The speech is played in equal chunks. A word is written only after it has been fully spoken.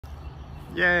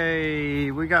Yay,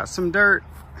 we got some dirt.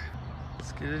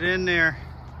 Let's get it in there.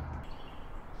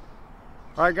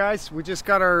 All right guys, we just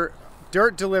got our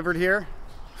dirt delivered here.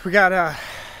 We got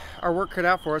our work cut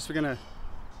out for us. We're gonna,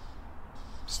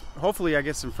 hopefully I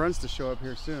get some friends to show up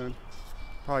here soon.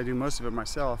 Probably do most of it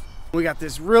myself. We got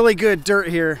this really good dirt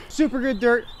here, super good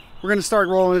dirt. We're gonna start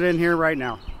rolling it in here right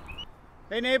now.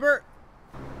 Hey neighbor.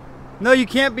 No, you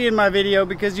can't be in my video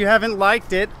because you haven't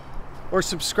liked it or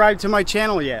subscribed to my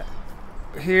channel yet.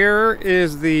 Here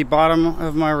is the bottom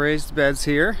of my raised beds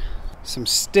here. Some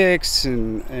sticks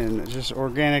and just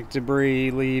organic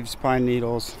debris, leaves, pine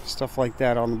needles, stuff like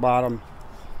that on the bottom.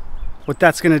 What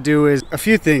that's gonna do is a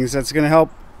few things. That's gonna help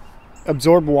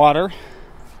absorb water.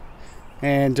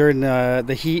 And during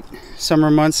the heat summer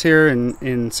months here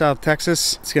in South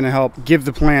Texas, it's gonna help give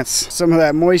the plants some of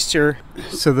that moisture.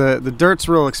 So the dirt's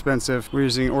real expensive. We're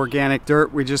using organic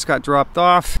dirt we just got dropped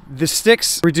off. The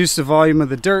sticks reduce the volume of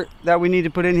the dirt that we need to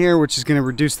put in here, which is gonna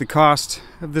reduce the cost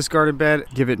of this garden bed,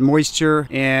 give it moisture,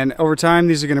 and over time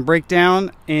these are gonna break down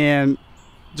and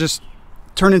just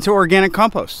turn into organic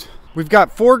compost. We've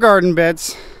got 4 garden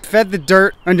beds. Fed the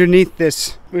dirt underneath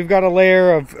this. We've got a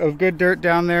layer of good dirt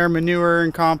down there, manure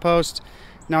and compost.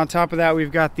 Now on top of that,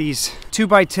 we've got these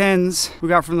 2x10s we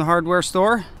got from the hardware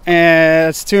store. And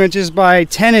it's 2 inches by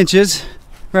 10 inches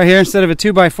right here. Instead of a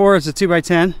 2x4, it's a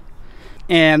 2x10.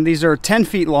 And these are 10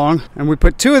 feet long. And we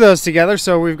put 2 of those together,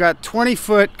 so we've got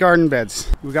 20-foot garden beds.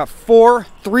 We've got 4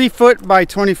 3-foot by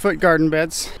 20-foot garden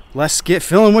beds. Let's get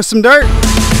filling with some dirt.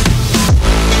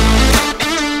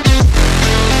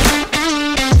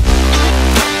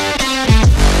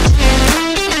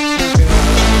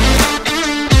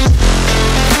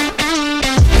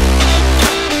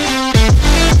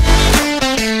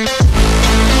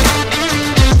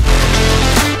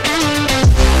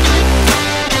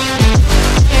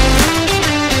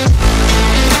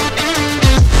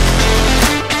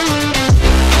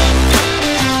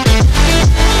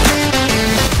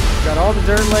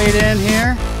 Dirt laid in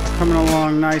here, coming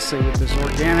along nicely with this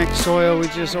organic soil we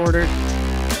just ordered.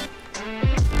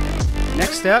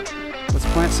 Next step, let's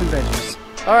plant some veggies.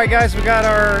 All right guys, we got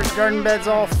our garden beds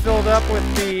all filled up with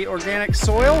the organic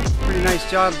soil. Pretty nice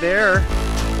job there.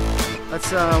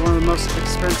 That's one of the most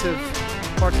expensive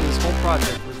parts of this whole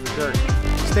project was the dirt.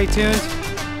 Stay tuned.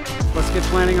 Let's get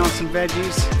planting on some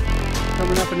veggies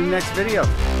coming up in the next video.